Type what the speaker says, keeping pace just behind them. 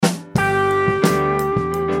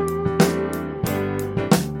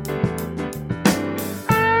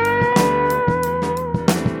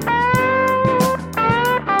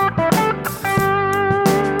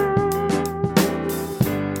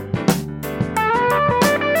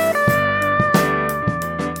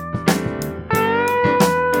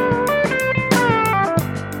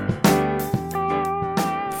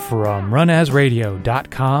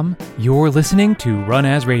runasradio.com, you're listening to Run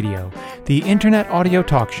As Radio, the internet audio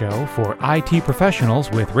talk show for IT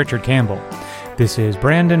professionals with Richard Campbell. This is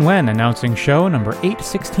Brandon Wen announcing show number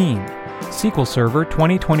 816, SQL Server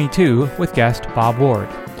 2022 with guest Bob Ward.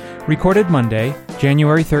 Recorded Monday,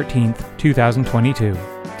 January 13th, 2022.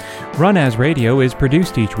 Run As Radio is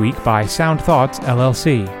produced each week by Sound Thoughts,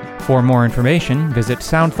 LLC. For more information, visit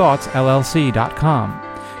soundthoughtsllc.com.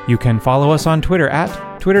 You can follow us on Twitter at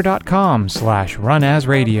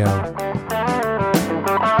twitter.com/runasradio.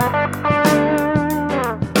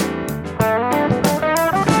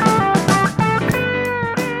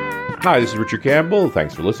 Hi, this is Richard Campbell.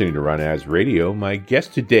 Thanks for listening to Run As Radio. My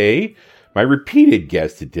repeated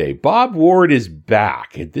guest today, Bob Ward, is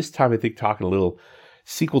back. And this time, I think, talking a little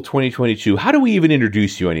SQL 2022. How do we even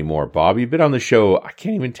introduce you anymore, Bob? You've been on the show, I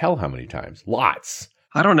can't even tell how many times. Lots.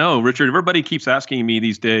 I don't know, Richard. Everybody keeps asking me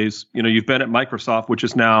these days, you've been at Microsoft, which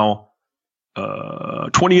is now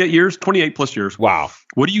 28 plus years. Wow.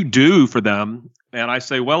 What do you do for them? And I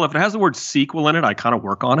say, well, if it has the word SQL in it, I kind of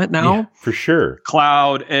work on it now. Yeah, for sure.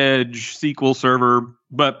 Cloud, Edge, SQL Server.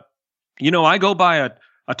 But, I go by a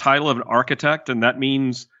title of an architect, and that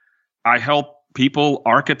means I help people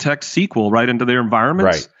architect SQL right into their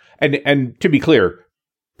environments. Right. And to be clear,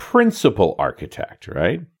 principal architect,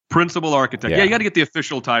 right? Principal architect. Yeah, you got to get the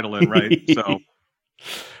official title in, right? So,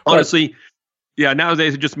 honestly,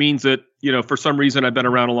 nowadays it just means that, for some reason I've been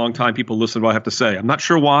around a long time, people listen to what I have to say. I'm not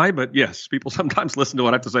sure why, but yes, people sometimes listen to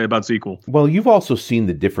what I have to say about SQL. Well, you've also seen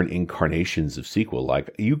the different incarnations of SQL.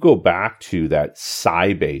 Like, you go back to that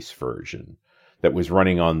Sybase version that was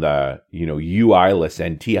running on the, UI-less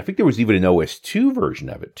NT. I think there was even an OS2 version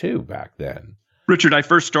of it too back then. Richard, I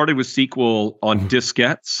first started with SQL on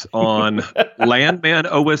diskettes on Landman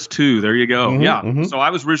OS2. There you go. Mm-hmm, yeah. Mm-hmm. So I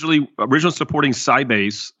was originally supporting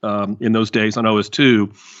Sybase in those days on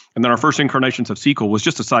OS2. And then our first incarnations of SQL was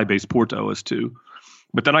just a Sybase port to OS2.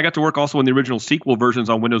 But then I got to work also on the original SQL versions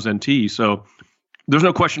on Windows NT. So there's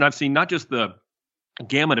no question I've seen not just the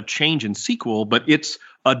gamut of change in SQL, but its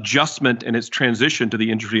adjustment and its transition to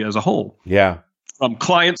the industry as a whole. Yeah. From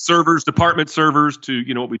client servers, department servers to,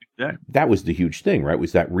 what we do today. That was the huge thing, right?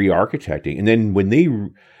 Was that re-architecting. And then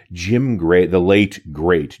when Jim Gray, the late,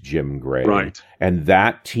 great Jim Gray, right, and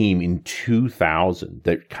that team in 2000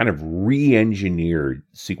 that kind of re-engineered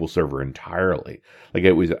SQL Server entirely. Like,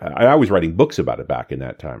 it was, I was writing books about it back in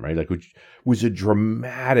that time, right? Like, which was a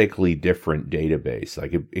dramatically different database.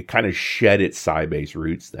 Like, it kind of shed its Sybase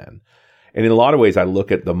roots then. And in a lot of ways, I look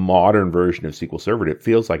at the modern version of SQL Server, and it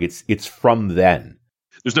feels like it's from then.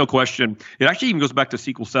 There's no question. It actually even goes back to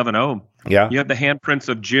SQL 7.0. Yeah. You have the handprints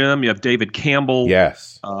of Jim. You have David Campbell.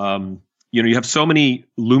 Yes. You have so many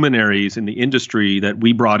luminaries in the industry that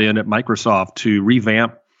we brought in at Microsoft to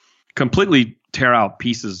revamp, completely tear out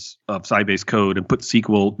pieces of Sybase code and put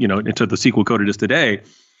SQL, into the SQL code it is today.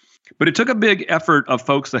 But it took a big effort of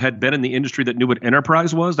folks that had been in the industry that knew what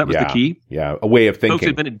enterprise was. That was the key. Yeah, a way of thinking. Folks who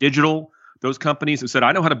had been in digital. Those companies that said,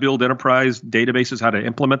 I know how to build enterprise databases, how to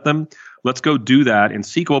implement them. Let's go do that in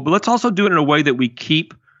SQL. But let's also do it in a way that we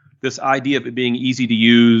keep this idea of it being easy to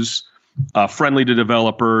use, friendly to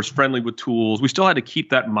developers, friendly with tools. We still had to keep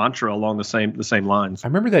that mantra along the same lines. I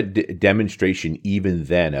remember that demonstration even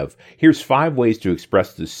then of, here's 5 ways to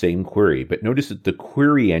express the same query. But notice that the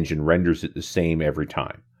query engine renders it the same every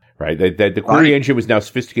time. Right, that the query engine was now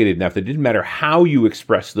sophisticated enough that it didn't matter how you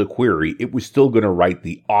express the query, it was still going to write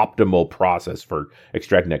the optimal process for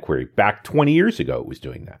extracting that query. Back 20 years ago, it was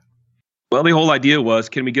doing that. Well, the whole idea was,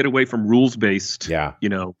 can we get away from rules-based,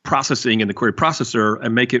 processing in the query processor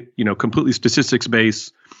and make it, completely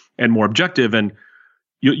statistics-based and more objective? And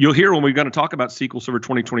you'll hear when we're going to talk about SQL Server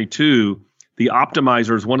 2022. The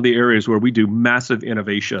optimizer is one of the areas where we do massive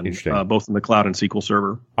innovation, both in the cloud and SQL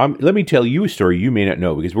Server. Let me tell you a story you may not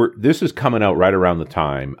know, because this is coming out right around the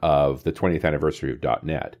time of the 20th anniversary of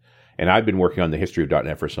 .NET. And I've been working on the history of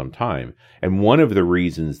 .NET for some time. And one of the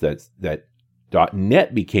reasons that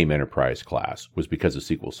 .NET became enterprise class was because of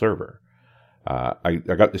SQL Server. I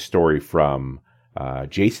got this story from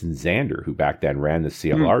Jason Zander, who back then ran the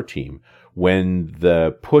CLR team. When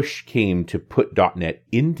the push came to put .NET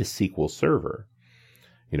into SQL Server,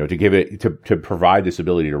 to give it, to provide this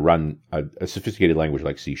ability to run a sophisticated language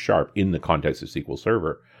like C# in the context of SQL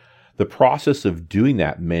Server, the process of doing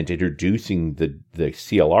that meant introducing the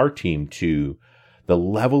CLR team to the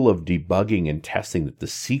level of debugging and testing that the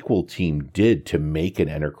SQL team did to make an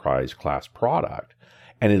enterprise class product.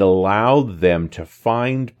 and it allowed them to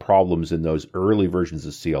find problems in those early versions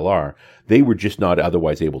of CLR they were just not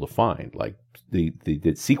otherwise able to find. Like the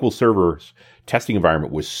SQL Server's testing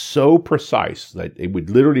environment was so precise that it would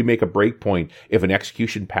literally make a breakpoint if an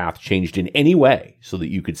execution path changed in any way, so that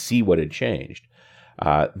you could see what had changed.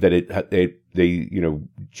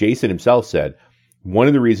 Jason himself said one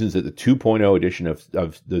of the reasons that the 2.0 edition of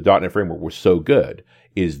the .NET Framework was so good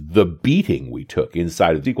is the beating we took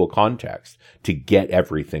inside of SQL context to get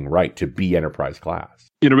everything right, to be enterprise class.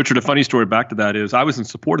 Richard, a funny story back to that is I was in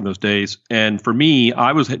support in those days. And for me,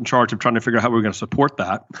 I was in charge of trying to figure out how we were going to support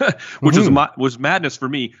that, which was madness for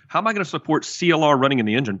me. How am I going to support CLR running in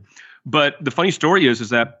the engine? But the funny story is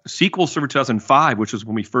that SQL Server 2005, which is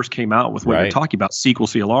when we first came out with what we're talking about, SQL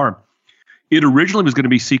CLR, it originally was going to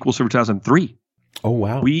be SQL Server 2003. Oh,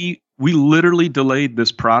 wow. We literally delayed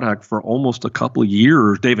this product for almost a couple of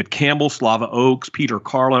years. David Campbell, Slava Oaks, Peter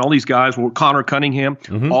Carlin, all these guys, Connor Cunningham,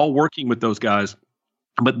 all working with those guys.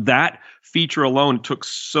 But that feature alone took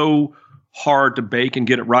so hard to bake and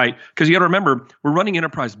get it right. Because you got to remember, we're running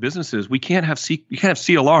enterprise businesses. We can't have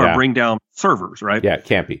CLR bring down servers, right? Yeah, it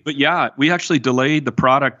can't be. But yeah, we actually delayed the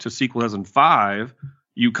product to SQL 2005.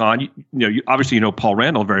 UConn, obviously Paul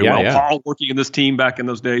Randall very well. Yeah. Paul working in this team back in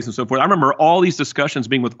those days and so forth. I remember all these discussions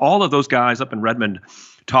being with all of those guys up in Redmond,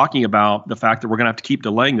 talking about the fact that we're going to have to keep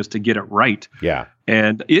delaying this to get it right. Yeah,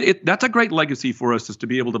 and that's a great legacy for us, is to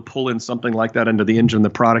be able to pull in something like that into the engine of the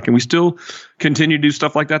product, and we still continue to do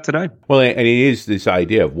stuff like that today. Well, and it is this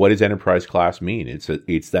idea of what does enterprise class mean?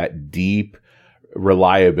 It's that deep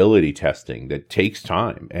reliability testing that takes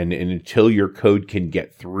time, and until your code can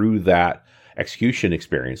get through that execution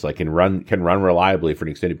experience, like can run reliably for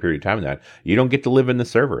an extended period of time, and that you don't get to live in the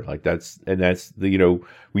server. Like that's the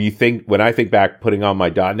when I think back putting on my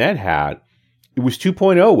 .NET hat, it was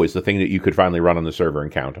 2.0 was the thing that you could finally run on the server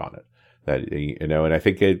and count on it. And I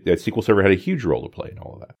think that SQL Server had a huge role to play in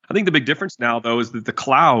all of that. I think the big difference now, though, is that the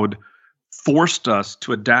cloud forced us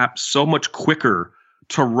to adapt so much quicker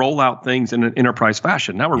to roll out things in an enterprise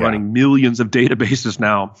fashion. Now we're running millions of databases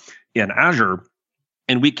now in Azure,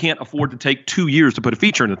 and we can't afford to take 2 years to put a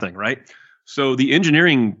feature in the thing, right? So the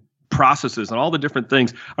engineering processes and all the different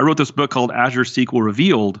things. I wrote this book called Azure SQL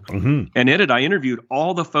Revealed, and in it I interviewed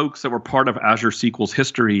all the folks that were part of Azure SQL's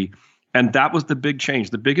history, and that was the big change.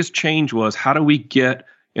 The biggest change was, how do we get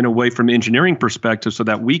in a way from engineering perspective so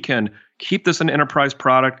that we can keep this an enterprise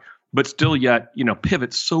product, but still yet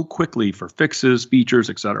pivot so quickly for fixes, features,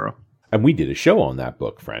 etc. And we did a show on that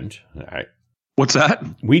book, friend. What's that?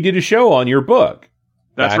 We did a show on your book.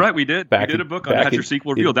 That's right, we did. We did a book on Azure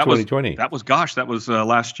SQL Revealed. That 2020. That was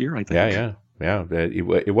last year, I think. Yeah.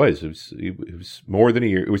 It was more than a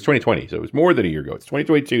year. It was 2020, so it was more than a year ago. It's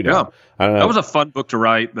 2022 now. Yeah. I don't know. That was a fun book to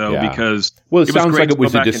write, though, because it sounds like it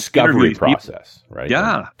was a discovery process, right?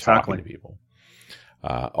 Yeah, talking to people.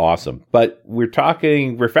 Awesome. But we're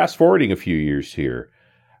fast forwarding a few years here.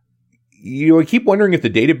 I keep wondering if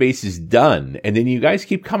the database is done, and then you guys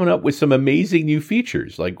keep coming up with some amazing new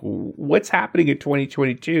features. Like, what's happening in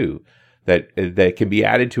 2022 that can be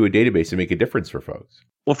added to a database and make a difference for folks?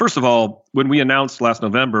 Well, first of all, when we announced last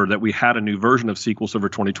November that we had a new version of SQL Server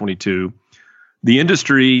 2022, the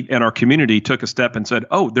industry and our community took a step and said,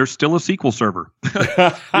 "Oh, there's still a SQL Server.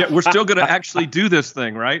 Yeah, we're still going to actually do this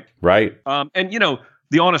thing, right?" Right. And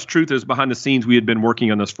the honest truth is, behind the scenes, we had been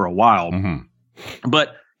working on this for a while,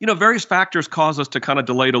 but various factors caused us to kind of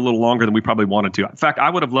delay it a little longer than we probably wanted to. In fact, I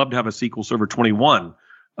would have loved to have a SQL Server 21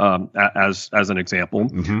 as an example.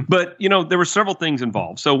 But, there were several things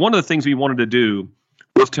involved. So one of the things we wanted to do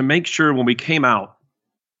was to make sure when we came out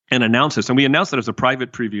and announced this, and we announced it as a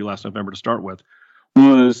private preview last November to start with,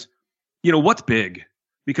 was, what's big?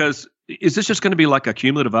 Because is this just going to be like a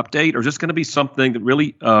cumulative update, or is this going to be something that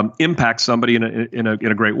really impacts somebody in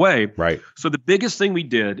a great way? Right. So the biggest thing we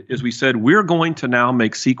did is we said, we're going to now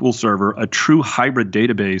make SQL Server a true hybrid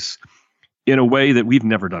database in a way that we've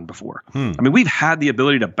never done before. I mean, we've had the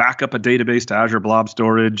ability to back up a database to Azure Blob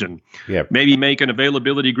Storage and maybe make an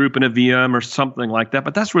availability group in a VM or something like that,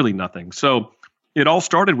 but that's really nothing. So it all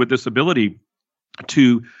started with this ability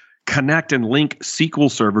to connect and link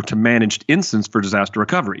SQL Server to managed instance for disaster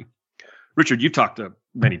recovery. Richard, you've talked to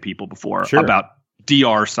many people before about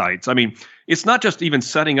DR sites. I mean, it's not just even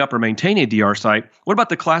setting up or maintaining a DR site. What about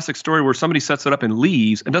the classic story where somebody sets it up and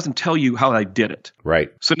leaves and doesn't tell you how they did it?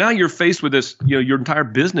 Right. So now you're faced with this, your entire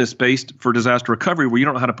business based for disaster recovery where you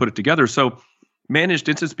don't know how to put it together. So managed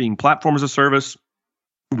instance being platform as a service,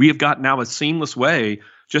 we have got now a seamless way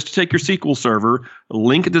just to take your SQL Server,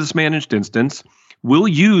 link it to this managed instance. We'll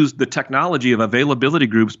use the technology of availability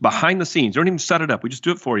groups behind the scenes. You don't even set it up. We just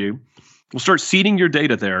do it for you. We'll start seeding your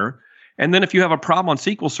data there. And then if you have a problem on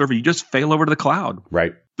SQL Server, you just fail over to the cloud.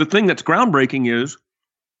 Right. The thing that's groundbreaking is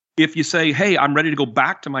if you say, hey, I'm ready to go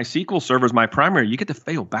back to my SQL Server as my primary, you get to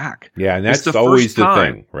fail back. Yeah, and that's always the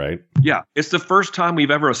thing, right? Yeah, it's the first time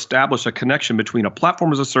we've ever established a connection between a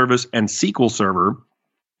platform as a service and SQL Server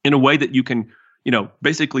in a way that you can,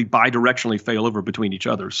 basically bidirectionally fail over between each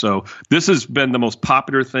other. So this has been the most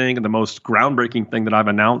popular thing and the most groundbreaking thing that I've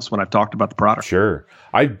announced when I've talked about the product. Sure.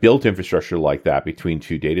 I've built infrastructure like that between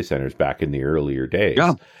two data centers back in the earlier days.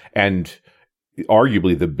 Yeah. And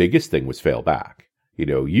arguably the biggest thing was fail back.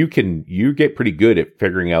 You get pretty good at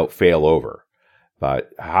figuring out fail over, but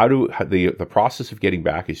the process of getting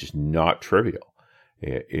back is just not trivial.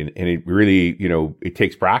 And it really, it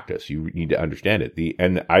takes practice. You need to understand it.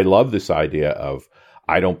 And I love this idea of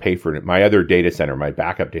I don't pay for it. My other data center, my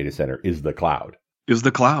backup data center is the cloud.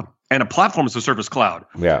 And a platform as a service cloud.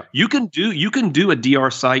 Yeah. You can do a DR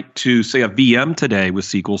site to say a VM today with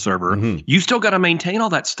SQL Server. Mm-hmm. You still got to maintain all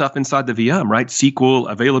that stuff inside the VM, right?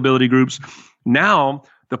 SQL, availability groups. Now,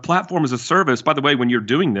 the platform as a service, by the way, when you're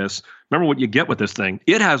doing this, remember what you get with this thing.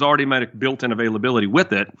 It has automatic built-in availability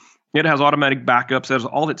with it. It has automatic backups. It has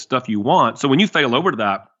all that stuff you want. So when you fail over to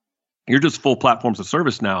that, you're just full platforms of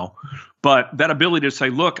service now. But that ability to say,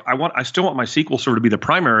 look, I still want my SQL Server to be the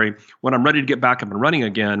primary. When I'm ready to get back up and running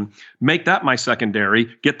again, make that my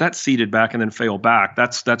secondary, get that seeded back, and then fail back.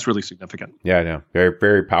 That's really significant. Yeah, I know. Very,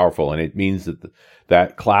 very powerful. And it means that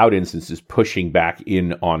that cloud instance is pushing back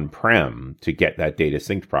in on-prem to get that data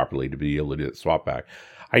synced properly to be able to do the swap back.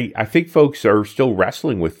 I think folks are still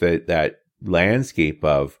wrestling with that landscape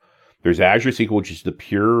of there's Azure SQL, which is the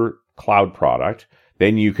pure cloud product.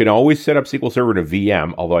 Then you can always set up SQL Server in a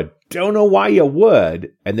VM, although I don't know why you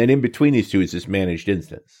would. And then in between these two is this managed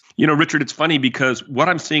instance. Richard, it's funny because what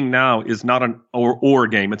I'm seeing now is not an or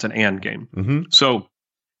game, it's an and game. Mm-hmm. So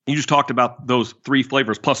you just talked about those three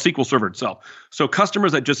flavors plus SQL Server itself. So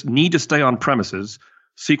customers that just need to stay on premises,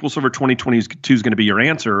 SQL Server 2022 is going to be your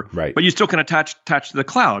answer. Right. But you still can attach to the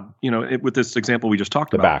cloud, with this example we just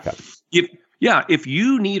talked about. The backup. If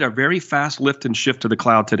you need a very fast lift and shift to the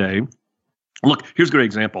cloud today, look, here's a great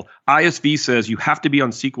example. ISV says you have to be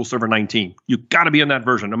on SQL Server 19. You got to be in that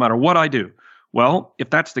version no matter what I do. Well,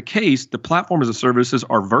 if that's the case, the platform as a services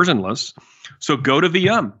are versionless. So go to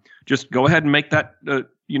VM. Just go ahead and make that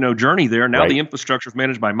journey there. Now the infrastructure is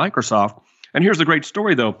managed by Microsoft. And here's the great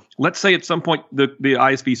story, though. Let's say at some point the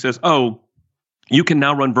ISV says, oh, you can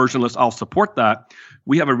now run versionless. I'll support that.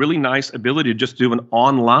 We have a really nice ability to just do an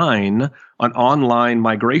online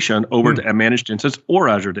migration over to a managed instance or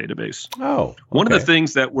Azure database. Oh, okay. One of the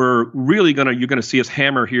things that you're going to see us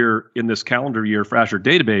hammer here in this calendar year for Azure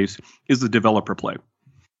database is the developer play.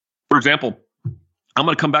 For example, I'm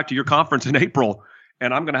going to come back to your conference in April,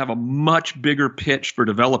 and I'm going to have a much bigger pitch for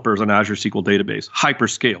developers on Azure SQL database,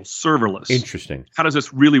 hyperscale, serverless. Interesting. How does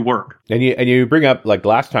this really work? And you bring up, like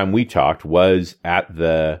last time we talked was at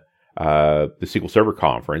the SQL Server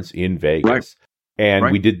conference in Vegas. Right.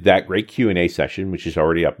 And we did that great Q&A session, which is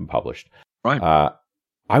already up and published. Right.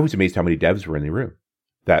 I was amazed how many devs were in the room.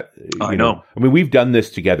 I know. I mean, we've done this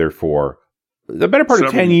together for the better part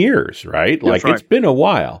of 10 years, right? That's It's been a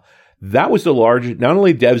while. That was the largest, not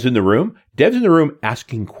only devs in the room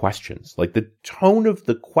asking questions. Like the tone of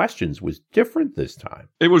the questions was different this time.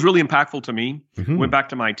 It was really impactful to me. Mm-hmm. Went back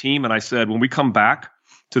to my team and I said, when we come back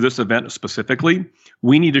to this event specifically,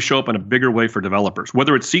 we need to show up in a bigger way for developers,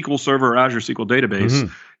 whether it's SQL Server or Azure SQL Database.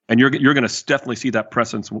 Mm-hmm. And you're going to definitely see that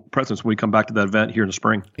presence when we come back to that event here in the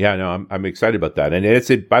spring. Yeah, no, I'm excited about that.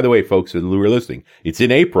 And by the way, folks who are listening, it's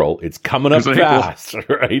in April. It's coming up fast,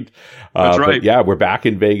 right? That's right. But yeah, we're back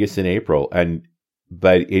in Vegas in April.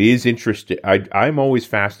 But it is interesting. I'm always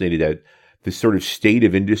fascinated at the sort of state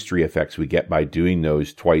of industry effects we get by doing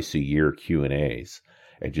those twice a year Q&As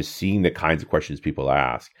and just seeing the kinds of questions people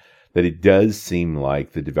ask, that it does seem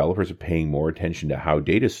like the developers are paying more attention to how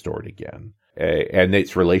data is stored again. And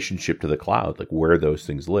its relationship to the cloud, like where those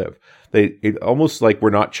things live. It almost like we're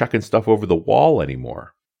not chucking stuff over the wall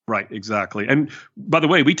anymore. Right, exactly. And by the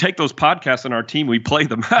way, we take those podcasts on our team, we play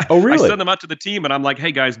them. Oh, really? I send them out to the team and I'm like,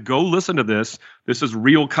 hey guys, go listen to this. This is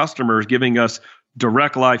real customers giving us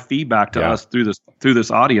direct live feedback to us through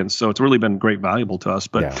this audience. So it's really been great, valuable to us.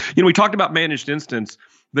 But we talked about managed instance.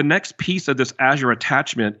 The next piece of this Azure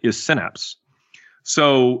attachment is Synapse.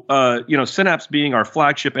 So, Synapse being our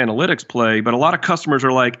flagship analytics play, but a lot of customers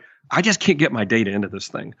are like, I just can't get my data into this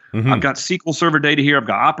thing. Mm-hmm. I've got SQL Server data here. I've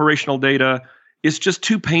got operational data. It's just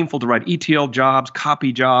too painful to write ETL jobs,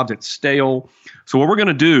 copy jobs. It's stale. So what we're going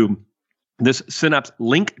to do, this Synapse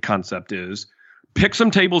link concept is pick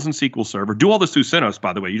some tables in SQL Server. Do all this through Synapse,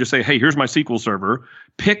 by the way. You just say, hey, here's my SQL Server.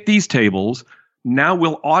 Pick these tables. now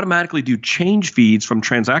we'll automatically do change feeds from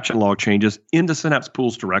transaction log changes into Synapse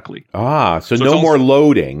pools directly. So no more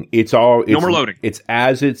loading. No more loading. It's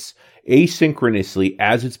asynchronously,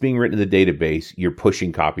 as it's being written in the database, you're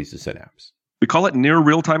pushing copies to Synapse. We call it near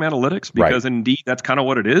real-time analytics because indeed that's kind of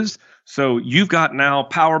what it is. So you've got now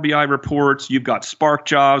Power BI reports, you've got Spark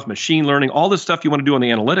jobs, machine learning, all this stuff you want to do on the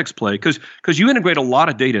analytics play because you integrate a lot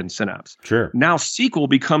of data in Synapse. Sure. Now SQL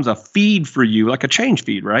becomes a feed for you, like a change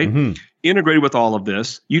feed, right? Mm-hmm. Integrated with all of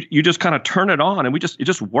this, you just kind of turn it on and it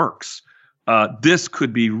just works. This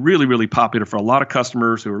could be really, really popular for a lot of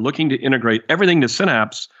customers who are looking to integrate everything to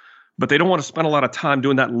Synapse, but they don't want to spend a lot of time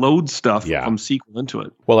doing that load stuff from SQL into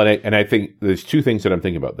it. Well, and I think there's two things that I'm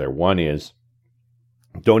thinking about there. One is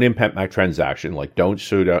don't impact my transaction, like don't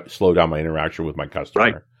slow down my interaction with my customer.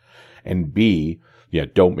 Right. And B,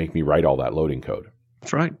 don't make me write all that loading code.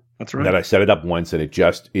 That's right. That I set it up once and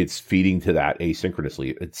it's feeding to that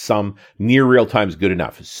asynchronously. It's some near real time is good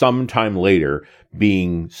enough. Sometime later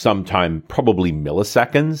being sometime probably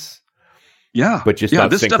milliseconds. Yeah, but just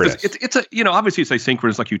this synchronous. Stuff is obviously it's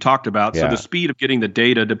asynchronous like you talked about. So the speed of getting the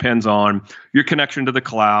data depends on your connection to the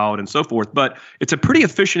cloud and so forth. But it's a pretty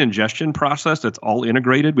efficient ingestion process that's all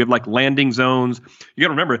integrated. We have like landing zones. You got to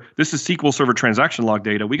remember this is SQL Server transaction log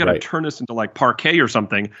data. We got to turn this into like Parquet or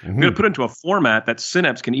something. Mm-hmm. We got to put it into a format that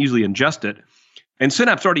Synapse can easily ingest it. And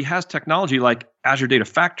Synapse already has technology like Azure Data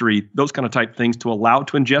Factory, those kind of type things to allow it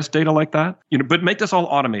to ingest data like that. But make this all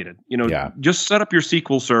automated. Just set up your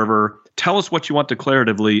SQL server, tell us what you want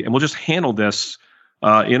declaratively, and we'll just handle this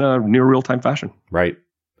in a near real-time fashion. Right.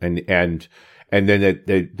 And then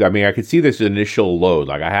I could see this initial load.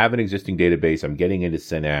 Like I have an existing database, I'm getting into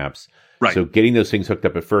Synapse. Right. So getting those things hooked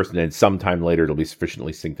up at first, and then sometime later it'll be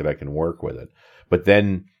sufficiently synced that I can work with it. But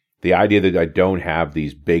then the idea that I don't have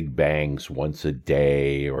these big bangs once a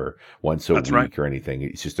day or once a week or anything,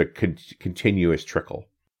 it's just a continuous trickle.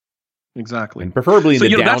 Exactly. And preferably in the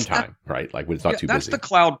downtime, right? Like when it's not too busy. That's the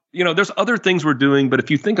cloud. There's other things we're doing, but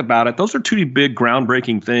if you think about it, those are two big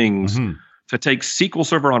groundbreaking things to take SQL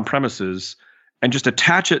Server on premises and just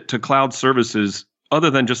attach it to cloud services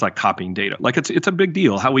other than just like copying data. Like it's a big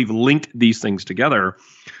deal how we've linked these things together.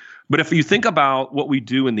 But if you think about what we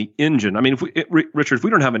do in the engine, I mean, Richard, if we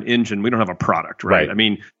don't have an engine, we don't have a product, right? I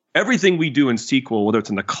mean, everything we do in SQL, whether it's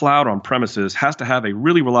in the cloud or on premises, has to have a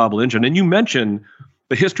really reliable engine. And you mentioned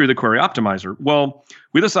the history of the query optimizer. Well,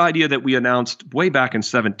 with this idea that we announced way back in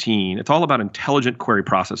 2017, it's all about intelligent query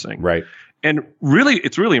processing. Right. And really,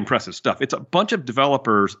 it's really impressive stuff. It's a bunch of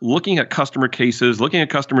developers looking at customer cases, looking at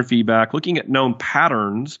customer feedback, looking at known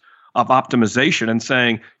patterns of optimization and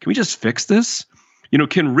saying, can we just fix this?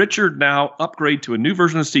 Can Richard now upgrade to a new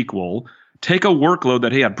version of SQL, take a workload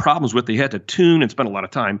that he had problems with, he had to tune and spend a lot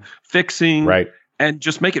of time fixing, and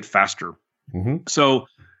just make it faster? Mm-hmm. So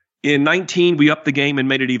in 2019, we upped the game and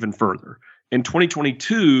made it even further. In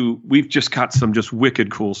 2022, we've just got some just wicked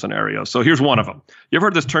cool scenarios. So here's one of them. You ever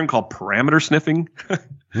heard this term called parameter sniffing?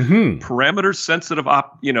 Parameter sensitive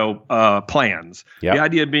plans. Yep. The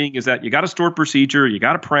idea being is that you got a stored procedure, you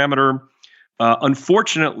got a parameter.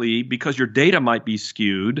 Unfortunately, because your data might be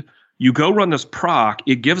skewed, you go run this proc,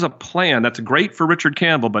 it gives a plan that's great for Richard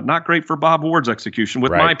Campbell, but not great for Bob Ward's execution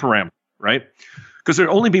with my parameter, right? Because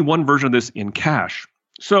there'll only be one version of this in cache.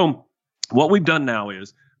 So what we've done now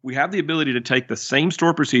is we have the ability to take the same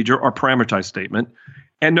store procedure or parameterized statement,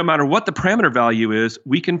 and no matter what the parameter value is,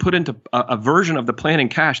 we can put into a version of the plan in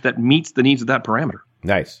cache that meets the needs of that parameter.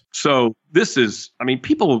 Nice. So this is,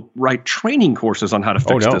 people write training courses on how to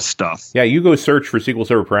fix this stuff. Yeah, you go search for SQL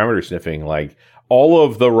Server parameter sniffing, like all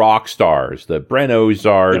of the rock stars, the Bren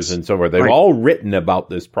Ozars and so forth, they've all written about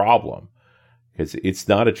this problem. Because it's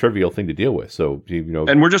not a trivial thing to deal with. So,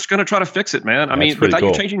 and we're just going to try to fix it, man. Without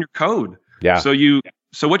you changing your code. Yeah.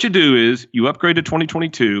 So what you do is you upgrade to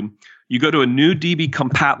 2022. You go to a new DB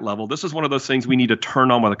compat level. This is one of those things we need to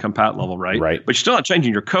turn on with a compat level, right? Right. But you're still not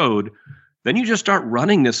changing your code. Then you just start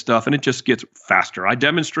running this stuff, and it just gets faster. I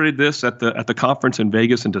demonstrated this at the conference in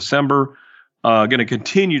Vegas in December. Going to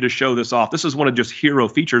continue to show this off. This is one of just hero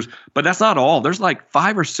features, but that's not all. There's like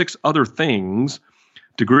 5 or 6 other things.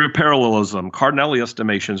 Degree of parallelism, cardinality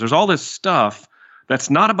estimations. There's all this stuff that's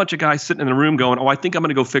not a bunch of guys sitting in the room going, I think I'm going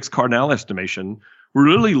to go fix cardinality estimation. We're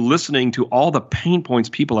really listening to all the pain points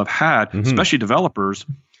people have had, especially developers,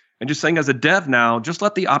 and just saying as a dev now, just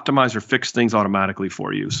let the optimizer fix things automatically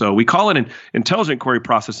for you. So we call it an intelligent query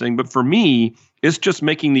processing, but for me, it's just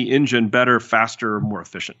making the engine better, faster, more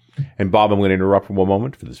efficient. And Bob, I'm going to interrupt for one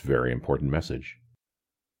moment for this very important message.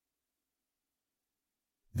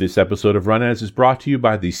 This episode of Run As is brought to you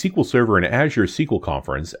by the SQL Server and Azure SQL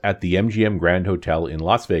Conference at the MGM Grand Hotel in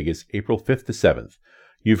Las Vegas, April 5th to 7th.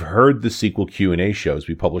 You've heard the SQL Q&A shows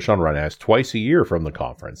we publish on RunAs twice a year from the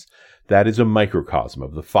conference. That is a microcosm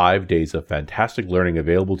of the 5 days of fantastic learning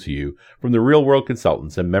available to you from the real-world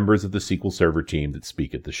consultants and members of the SQL Server team that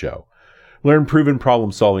speak at the show. Learn proven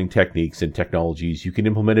problem-solving techniques and technologies you can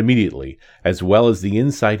implement immediately, as well as the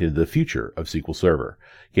insight into the future of SQL Server.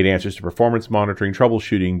 Get answers to performance monitoring,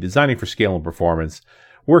 troubleshooting, designing for scale and performance,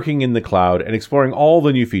 working in the cloud, and exploring all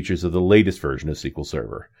the new features of the latest version of SQL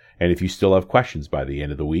Server. And if you still have questions by the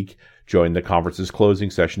end of the week, join the conference's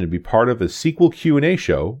closing session and be part of the SQL Q&A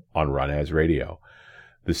show on RunAs Radio.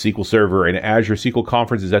 The SQL Server and Azure SQL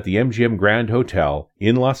Conference is at the MGM Grand Hotel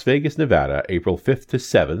in Las Vegas, Nevada, April 5th to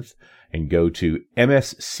 7th. And go to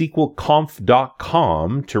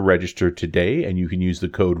mssqlconf.com to register today, and you can use the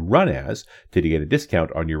code RUNAS to get a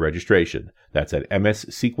discount on your registration. That's at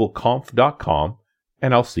mssqlconf.com,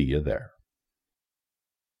 and I'll see you there.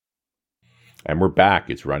 And we're back.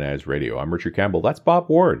 It's RunAs Radio. I'm Richard Campbell. That's Bob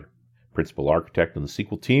Ward, Principal Architect on the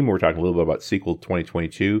SQL team. We're talking a little bit about SQL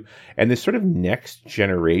 2022 and this sort of next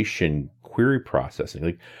generation query processing.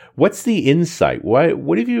 Like, what's the insight?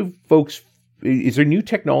 What have you folks? Is there new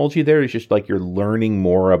technology there? It's just like you're learning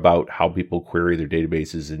more about how people query their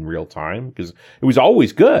databases in real time? Because it was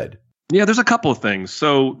always good. Yeah, there's a couple of things.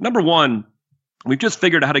 So number one, we've just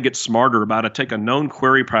figured out how to get smarter about it, take a known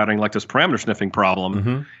query pattern like this parameter sniffing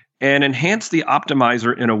problem and enhance the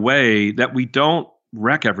optimizer in a way that we don't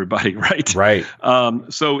wreck everybody, right? Right.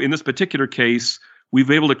 So in this particular case, we've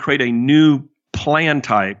been able to create a new plan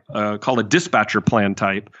type called a dispatcher plan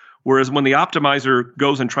type. Whereas when the optimizer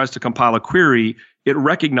goes and tries to compile a query, it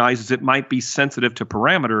recognizes it might be sensitive to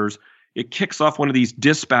parameters. It kicks off one of these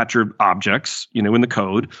dispatcher objects, in the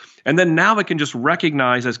code, and then now it can just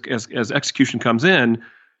recognize as execution comes in.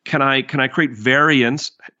 Can I create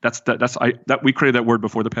variants? We created that word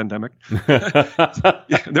before the pandemic.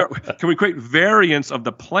 Can we create variants of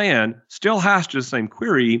the plan? Still hashes the same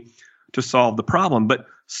query to solve the problem, but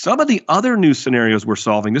some of the other new scenarios we're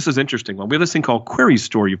solving, this is interesting. Well, we have this thing called Query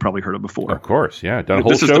Store you've probably heard of before. Of course, yeah. Done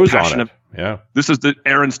whole shows on it. This is the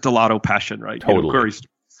Aaron Stellato passion, right? Totally. Query Store.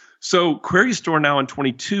 So Query Store now in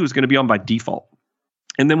 22 is going to be on by default.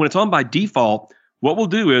 And then when it's on by default, what we'll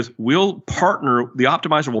do is the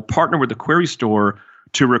optimizer will partner with the Query Store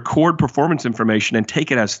to record performance information and take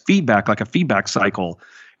it as feedback, like a feedback cycle,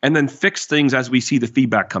 and then fix things as we see the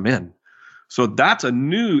feedback come in. So that's a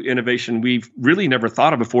new innovation we've really never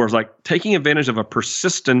thought of before, is like taking advantage of a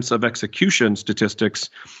persistence of execution statistics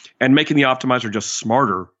and making the optimizer just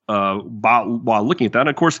smarter while looking at that. And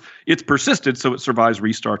of course, it's persisted, so it survives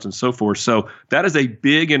restarts and so forth. So that is a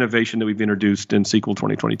big innovation that we've introduced in SQL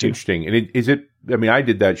 2022. Interesting. And I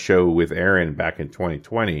did that show with Aaron back in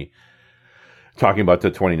 2020, talking about the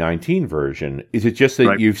 2019 version. Is it just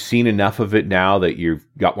that you've seen enough of it now that you've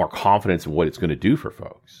got more confidence in what it's going to do for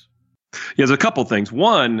folks? Yeah, there's a couple things.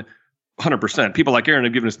 One, 100%. People like Aaron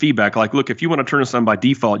have given us feedback like, look, if you want to turn this on by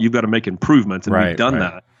default, you've got to make improvements. And we've done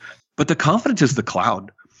that. But the confidence is the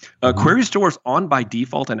cloud. Query Store is on by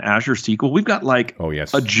default in Azure SQL. We've got a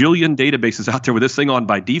jillion databases out there with this thing on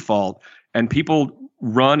by default, and people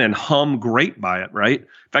run and hum great by it, right?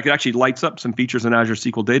 In fact, it actually lights up some features in Azure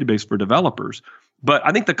SQL Database for developers. But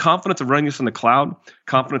I think the confidence of running this in the cloud,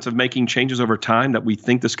 confidence of making changes over time that we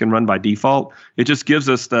think this can run by default, it just gives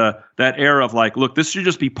us that air of like, look, this should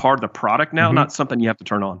just be part of the product now, not something you have to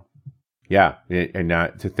turn on. Yeah, and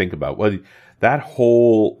not to think about. Well, that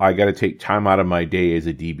whole I got to take time out of my day as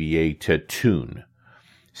a DBA to tune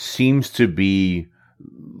seems to be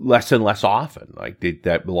less and less often. Like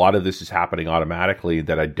that a lot of this is happening automatically,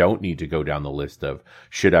 that I don't need to go down the list of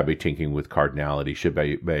should I be tinkering with cardinality, should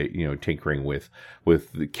I be tinkering with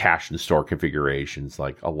the cache and store configurations.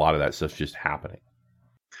 Like a lot of that stuff's just happening.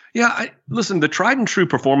 Yeah, listen, the tried and true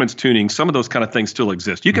performance tuning, some of those kind of things still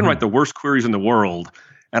exist. You can write the worst queries in the world,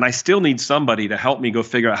 and I still need somebody to help me go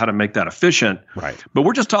figure out how to make that efficient. Right. But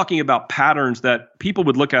we're just talking about patterns that people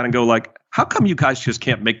would look at and go like, how come you guys just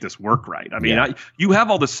can't make this work right? I mean, you have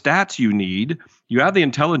all the stats you need. You have the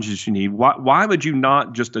intelligence you need. Why would you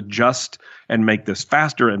not just adjust and make this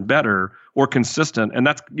faster and better or consistent? And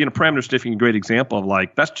that's, parameter sniffing, a great example of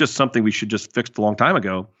like, that's just something we should just fixed a long time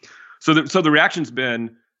ago. So the reaction's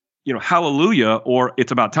been, hallelujah, or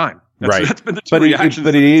it's about time. That's been the two reactions.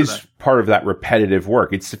 But it is part of that repetitive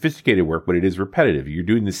work. It's sophisticated work, but it is repetitive. You're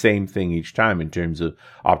doing the same thing each time in terms of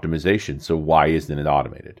optimization. So why isn't it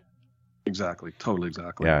automated? Exactly. Totally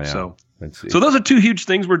exactly. Yeah. So those are two huge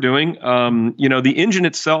things we're doing. The engine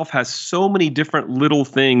itself has so many different little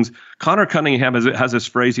things. Connor Cunningham has this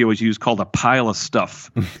phrase he always used called a pile of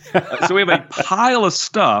stuff. So we have a pile of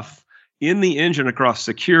stuff in the engine across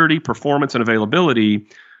security, performance, and availability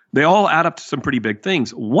they all add up to some pretty big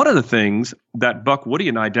things. One of the things that Buck Woody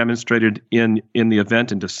and I demonstrated in the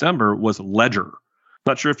event in December was ledger.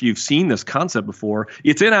 Not sure if you've seen this concept before.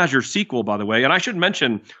 It's in Azure SQL, by the way. And I should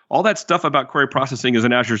mention all that stuff about query processing is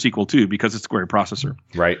in Azure SQL too, because it's a query processor.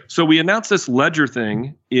 Right. So we announced this ledger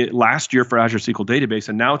thing last year for Azure SQL Database,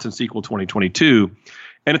 and now it's in SQL 2022.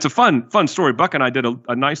 And it's a fun story. Buck and I did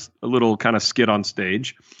a nice little kind of skit on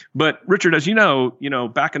stage. But Richard, as you know,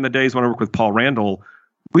 back in the days when I worked with Paul Randall,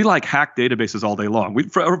 we hack databases all day long.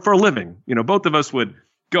 For a living. Both of us would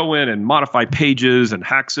go in and modify pages and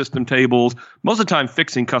hack system tables, most of the time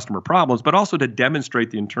fixing customer problems, but also to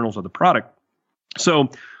demonstrate the internals of the product. So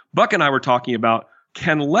Buck and I were talking about,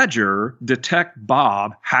 can Ledger detect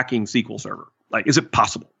Bob hacking SQL Server? Is it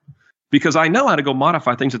possible? Because I know how to go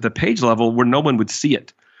modify things at the page level where no one would see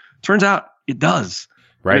it. Turns out it does.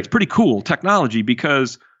 Right. And it's pretty cool technology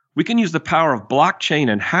because we can use the power of blockchain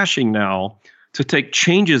and hashing now to take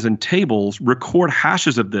changes in tables, record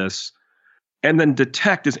hashes of this, and then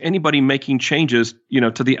detect, is anybody making changes,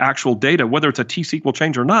 to the actual data, whether it's a T-SQL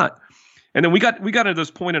change or not. And then we got to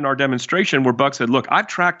this point in our demonstration where Buck said, look, I've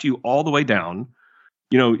tracked you all the way down.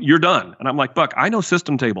 You're done. And I'm like, Buck, I know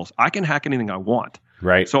system tables. I can hack anything I want.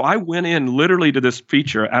 Right. So I went in literally to this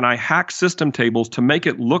feature and I hacked system tables to make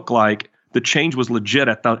it look like the change was legit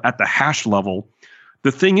at the hash level.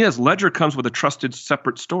 The thing is, Ledger comes with a trusted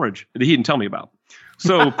separate storage that he didn't tell me about.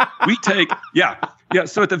 So we take,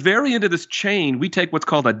 so at the very end of this chain, we take what's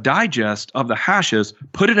called a digest of the hashes,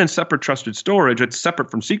 put it in separate trusted storage. It's separate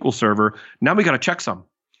from SQL Server. Now we got to checksum.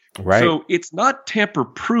 Right. So it's not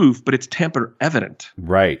tamper-proof, but it's tamper-evident.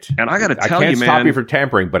 Right. And I got to tell you, man. I can't stop you from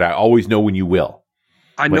tampering, but I always know when you will.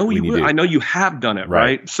 I know you will. I know you have done it,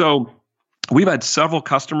 right? So we've had several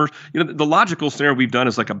customers. The logical scenario we've done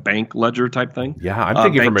is like a bank ledger type thing. Yeah, I'm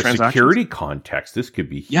thinking from a security context, this could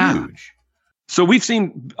be huge. Yeah. So we've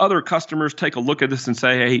seen other customers take a look at this and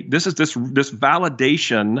say, hey, this is this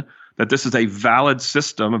validation that this is a valid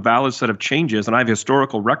system, a valid set of changes, and I have a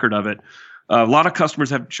historical record of it. A lot of customers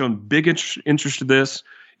have shown big interest in this.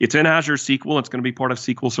 It's in Azure SQL. It's going to be part of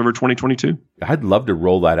SQL Server 2022. I'd love to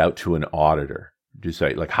roll that out to an auditor. Just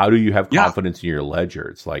say, how do you have confidence in your ledger?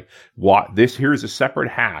 It's like, here's a separate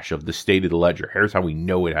hash of the state of the ledger. Here's how we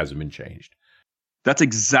know it hasn't been changed. That's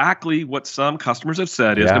exactly what some customers have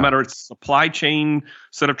said is no matter it's supply chain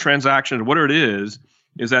set of transactions or whatever it is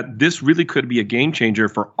that this really could be a game changer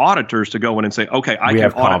for auditors to go in and say, okay, I can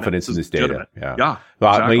have confidence in this data. Yeah.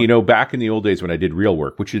 Well, exactly. Back in the old days when I did real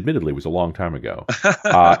work, which admittedly was a long time ago,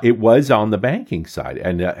 it was on the banking side.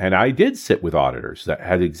 And I did sit with auditors that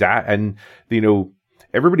had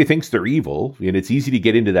everybody thinks they're evil, and it's easy to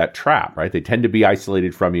get into that trap, right? They tend to be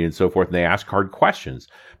isolated from you and so forth, and they ask hard questions.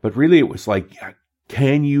 But really it was like,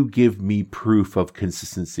 can you give me proof of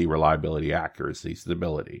consistency, reliability, accuracy,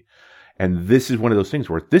 stability? And this is one of those things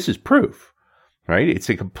where this is proof, right? It's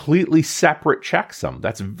a completely separate checksum.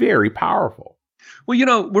 That's very powerful.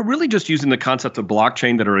 Well, we're really just using the concept of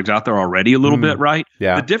blockchain that are out there already a little bit, right?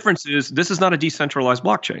 Yeah. The difference is this is not a decentralized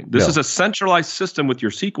blockchain. This is a centralized system with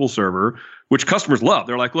your SQL Server, which customers love.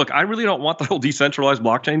 They're like, look, I really don't want the whole decentralized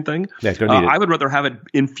blockchain thing. Yeah, don't need it. I would rather have it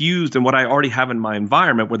infused in what I already have in my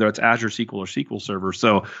environment, whether it's Azure SQL or SQL Server.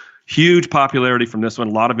 So huge popularity from this one,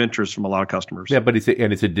 a lot of interest from a lot of customers. Yeah, but it's a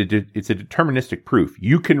deterministic proof.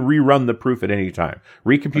 You can rerun the proof at any time.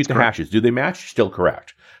 Recompute the hashes. Do they match? Still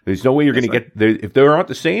correct. There's no way you're going to get there. If they aren't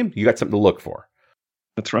the same, you got something to look for.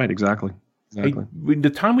 That's right. Exactly. Hey, the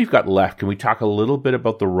time we've got left, can we talk a little bit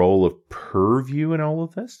about the role of Purview in all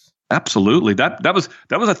of this? Absolutely. That was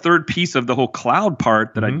a third piece of the whole cloud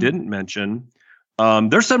part that I didn't mention.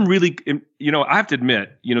 There's some really, I have to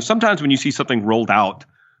admit, sometimes when you see something rolled out,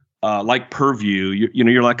 like Purview,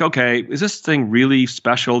 you're like, okay, is this thing really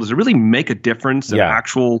special? Does it really make a difference in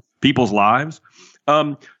actual people's lives?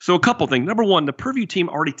 So a couple things. Number one, the Purview team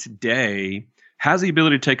already today has the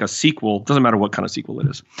ability to take a SQL, doesn't matter what kind of SQL it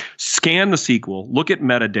is, scan the SQL, look at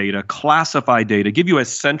metadata, classify data, give you a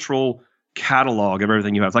central catalog of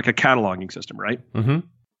everything you have, like a cataloging system, right? Mm-hmm.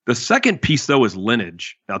 The second piece, though, is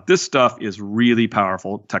lineage. Now, this stuff is really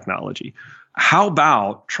powerful technology. How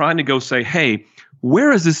about trying to go say, hey,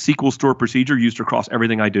 where is this SQL store procedure used across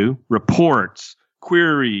everything I do? Reports,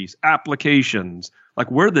 queries, applications, like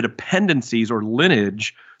where are the dependencies or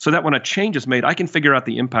lineage so that when a change is made, I can figure out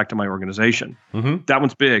the impact of my organization. Mm-hmm. That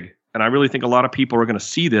one's big. And I really think a lot of people are going to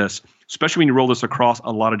see this, especially when you roll this across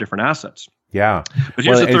a lot of different assets. Yeah. But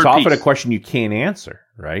here's the third it's often piece. a question you can't answer,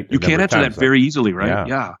 right? You can't answer that very easily, right?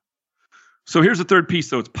 Yeah. So here's the third piece,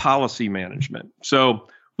 though. It's policy management. So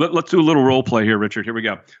Let's do a little role play here, Richard. Here we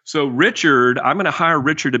go. So Richard, I'm going to hire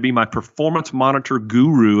Richard to be my performance monitor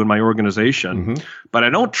guru in my organization, but I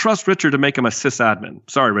don't trust Richard to make him a sysadmin.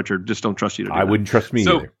 Sorry, Richard, just don't trust you to do that. I wouldn't trust me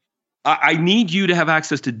either. I need you to have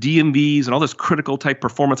access to DMVs and all this critical type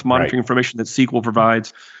performance monitoring information that SQL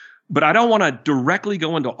provides. But I don't want to directly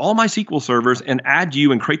go into all my SQL servers and add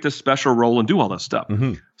you and create this special role and do all this stuff.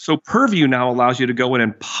 So Purview now allows you to go in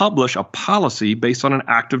and publish a policy based on an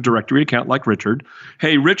Active Directory account like Richard.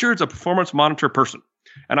 Hey, Richard's a performance monitor person.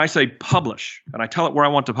 And I say publish, and I tell it where I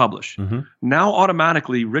want to publish. Now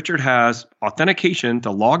automatically Richard has authentication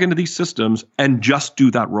to log into these systems and just do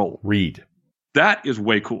that role. Read. That is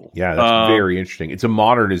way cool. Yeah, that's very interesting. It's a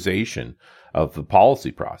modernization of the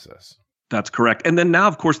policy process. That's correct. And then now,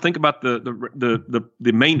 of course, think about the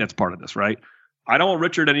maintenance part of this, right? I don't want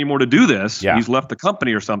Richard anymore to do this. Yeah. He's left the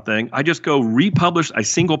company or something. I just go republish a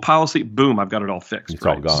single policy. Boom, I've got it all fixed. It's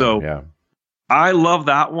all gone. So I love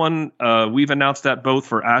that one. We've announced that both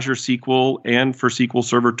for Azure SQL and for SQL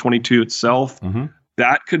Server 22 itself.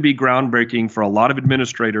 That could be groundbreaking for a lot of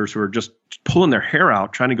administrators who are just pulling their hair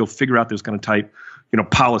out trying to go figure out this kind of type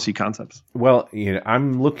policy concepts. Well,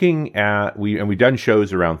 I'm looking at we've done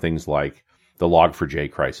shows around things like the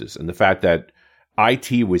Log4j crisis and the fact that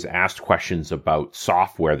IT was asked questions about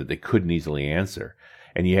software that they couldn't easily answer,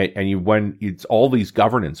 when it's all these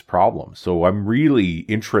governance problems. So I'm really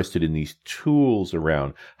interested in these tools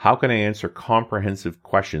around how can I answer comprehensive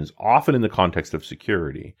questions, often in the context of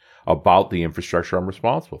security, about the infrastructure I'm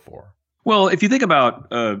responsible for. Well, if you think about,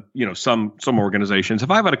 some organizations,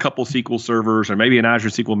 if I've got a couple SQL servers or maybe an Azure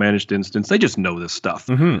SQL managed instance, they just know this stuff.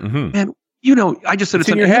 And, I just said it's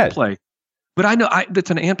an ant play. But I know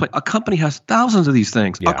that's an ant play. A company has thousands of these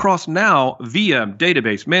things across now VM,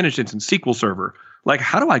 database, managed instance, SQL Server. Like,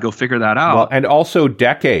 how do I go figure that out? Well, and also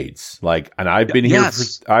decades. And I've been here.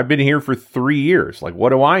 I've been here for 3 years. Like, what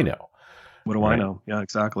do I know? What do I know? Yeah,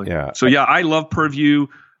 exactly. Yeah. So I love Purview.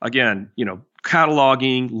 Again,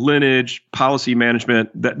 cataloging, lineage, policy management.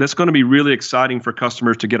 That's going to be really exciting for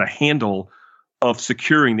customers to get a handle of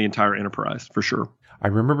securing the entire enterprise for sure. I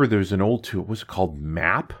remember there was an old tool. What was it called?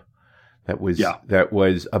 MAP. That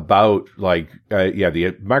was about the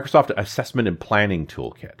Microsoft Assessment and Planning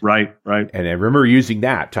Toolkit. Right. And I remember using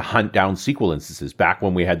that to hunt down SQL instances back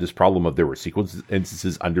when we had this problem of there were SQL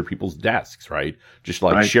instances under people's desks, right? Just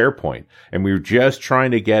like SharePoint. And we were just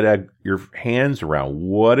trying to get your hands around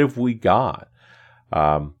what have we got.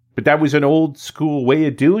 But that was an old school way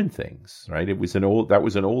of doing things, right? That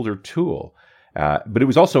was an older tool. But it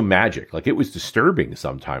was also magic. Like, it was disturbing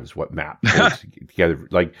sometimes what MAP pulled together.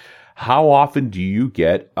 Like, how often do you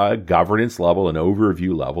get a governance level, an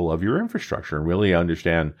overview level of your infrastructure and really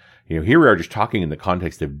understand, here we are just talking in the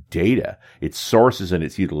context of data, its sources and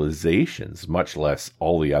its utilizations, much less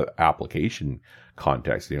all the other application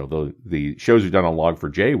context. The shows we've done on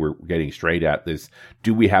Log4j, we're getting straight at this.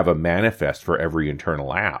 Do we have a manifest for every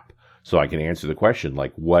internal app? So I can answer the question,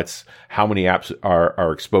 like, how many apps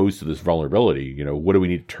are exposed to this vulnerability? What do we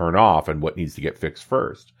need to turn off and what needs to get fixed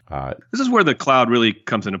first? This is where the cloud really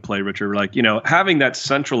comes into play, Richard. Like, having that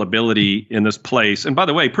central ability in this place. And by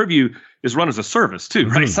the way, Purview is run as a service too,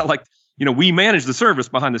 right? It's not like, we manage the service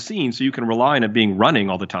behind the scenes so you can rely on it being running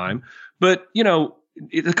all the time. But,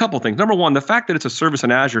 a couple of things. Number one, the fact that it's a service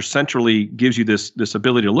in Azure centrally gives you this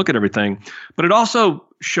ability to look at everything, but it also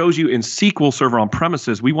shows you in SQL Server on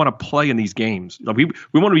premises, we want to play in these games. We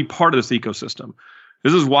want to be part of this ecosystem.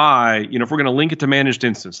 This is why, if we're going to link it to managed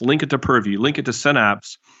instance, link it to Purview, link it to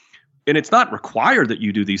Synapse, and it's not required that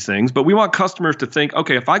you do these things, but we want customers to think,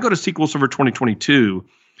 okay, if I go to SQL Server 2022,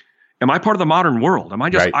 am I part of the modern world? Am I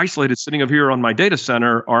just isolated sitting over here on my data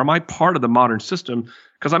center, or am I part of the modern system?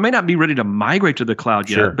 Because I may not be ready to migrate to the cloud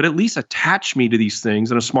yet, but at least attach me to these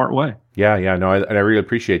things in a smart way. Yeah, no, I really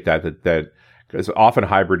appreciate that because often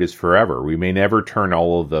hybrid is forever. We may never turn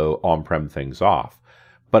all of the on-prem things off,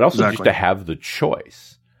 but also just to have the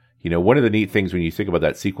choice. One of the neat things when you think about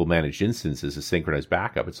that SQL managed instance is a synchronized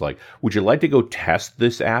backup. It's like, would you like to go test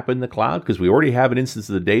this app in the cloud? Because we already have an instance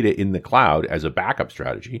of the data in the cloud as a backup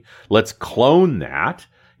strategy. Let's clone that.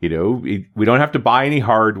 We don't have to buy any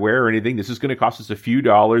hardware or anything. This is going to cost us a few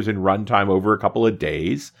dollars in runtime over a couple of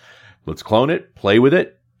days. Let's clone it, play with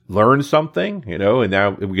it, learn something, and now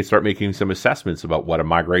we can start making some assessments about what a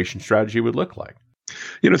migration strategy would look like.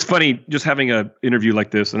 It's funny just having an interview like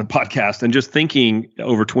this and a podcast and just thinking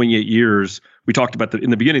over 28 years, we talked about in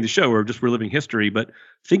the beginning of the show, we're just reliving history, but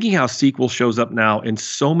thinking how SQL shows up now in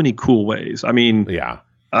so many cool ways. I mean,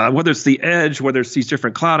 whether it's the edge, whether it's these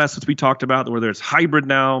different cloud assets we talked about, whether it's hybrid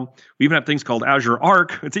now, we even have things called Azure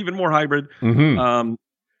Arc. It's even more hybrid.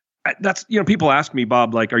 That's, people ask me,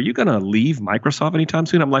 Bob, like, are you going to leave Microsoft anytime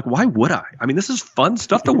soon? I'm like, why would I? I mean, this is fun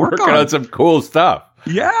stuff to work on some cool stuff.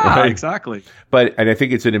 Yeah, right? Exactly. And I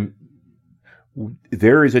think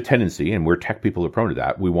there is a tendency, and we're tech people are prone to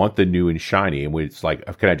that. We want the new and shiny, and it's like,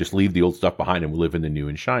 can I just leave the old stuff behind and live in the new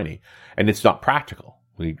and shiny? And it's not practical.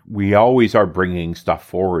 We always are bringing stuff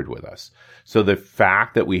forward with us. So the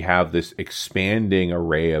fact that we have this expanding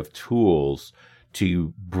array of tools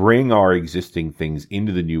to bring our existing things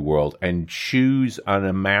into the new world and choose an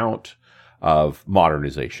amount of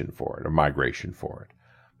modernization for it or migration for it,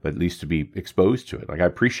 but at least to be exposed to it. Like, I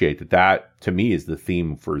appreciate that to me is the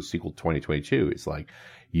theme for SQL 2022. It's like,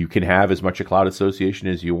 you can have as much a cloud association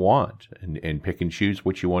as you want and pick and choose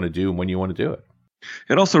what you want to do and when you want to do it.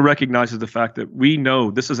 It also recognizes the fact that we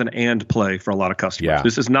know this is an and play for a lot of customers. Yeah.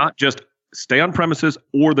 This is not just stay on premises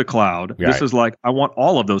or the cloud. Right. This is like, I want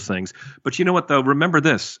all of those things. But you know what, though? Remember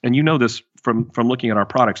this, and you know this from looking at our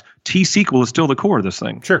products. T-SQL is still the core of this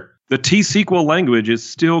thing. Sure. The T-SQL language is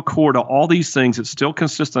still core to all these things. It's still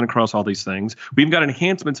consistent across all these things. We've got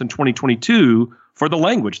enhancements in 2022 for the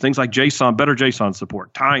language, things like JSON, better JSON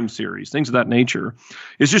support, time series, things of that nature.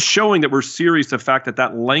 It's just showing that we're serious the fact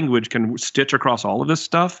that language can stitch across all of this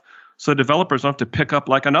stuff. So developers don't have to pick up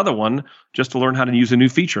like another one just to learn how to use a new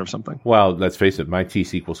feature of something. Well, let's face it, my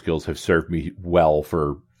T-SQL skills have served me well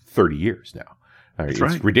for 30 years now. It's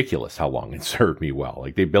right. Ridiculous how long it served me well.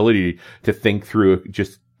 Like the ability to think through,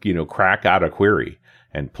 just, crack out a query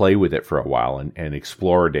and play with it for a while and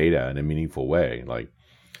explore data in a meaningful way. Like,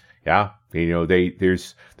 yeah,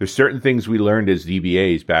 there's certain things we learned as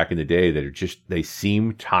DBAs back in the day that are they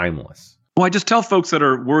seem timeless. Well, I just tell folks that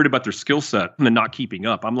are worried about their skill set and not keeping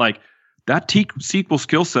up. I'm like, that SQL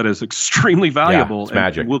skill set is extremely valuable. It's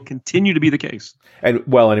magic. And will continue to be the case. And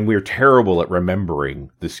we're terrible at remembering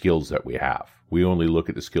the skills that we have. We only look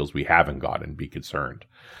at the skills we haven't got and be concerned.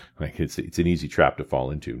 Like it's an easy trap to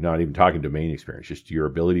fall into. Not even talking domain experience, just your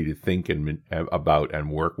ability to think about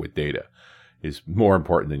and work with data is more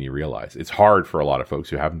important than you realize. It's hard for a lot of folks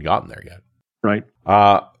who haven't gotten there yet. Right.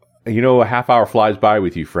 A half hour flies by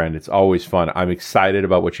with you, friend. It's always fun. I'm excited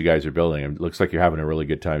about what you guys are building. It looks like you're having a really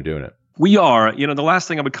good time doing it. We are. The last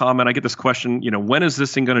thing I would comment, I get this question, when is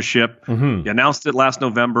this thing going to ship? Mm-hmm. You announced it last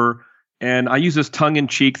November. And I use this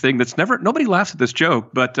tongue-in-cheek thing nobody laughs at this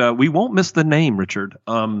joke, but we won't miss the name, Richard.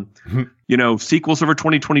 SQL Server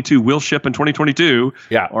 2022 will ship in 2022,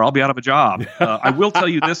 or I'll be out of a job. I will tell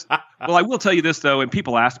you this. Well, I will tell you this, though, and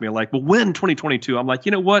people ask me, like, well, when 2022? I'm like,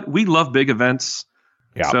 you know what? We love big events.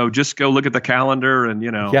 Yeah. So just go look at the calendar and,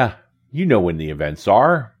 Yeah, when the events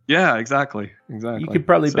are. Yeah, exactly. You could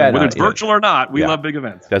probably bet whether it's virtual or not, we love big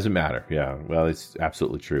events. Doesn't matter. Yeah, well, it's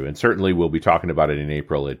absolutely true. And certainly we'll be talking about it in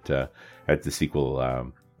April at the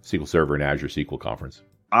SQL Server and Azure SQL conference.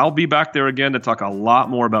 I'll be back there again to talk a lot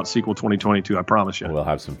more about SQL 2022, I promise you. We'll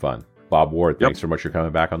have some fun. Bob Ward, thanks so much for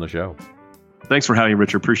coming back on the show. Thanks for having me,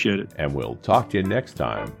 Richard. Appreciate it. And we'll talk to you next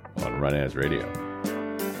time on Run As Radio.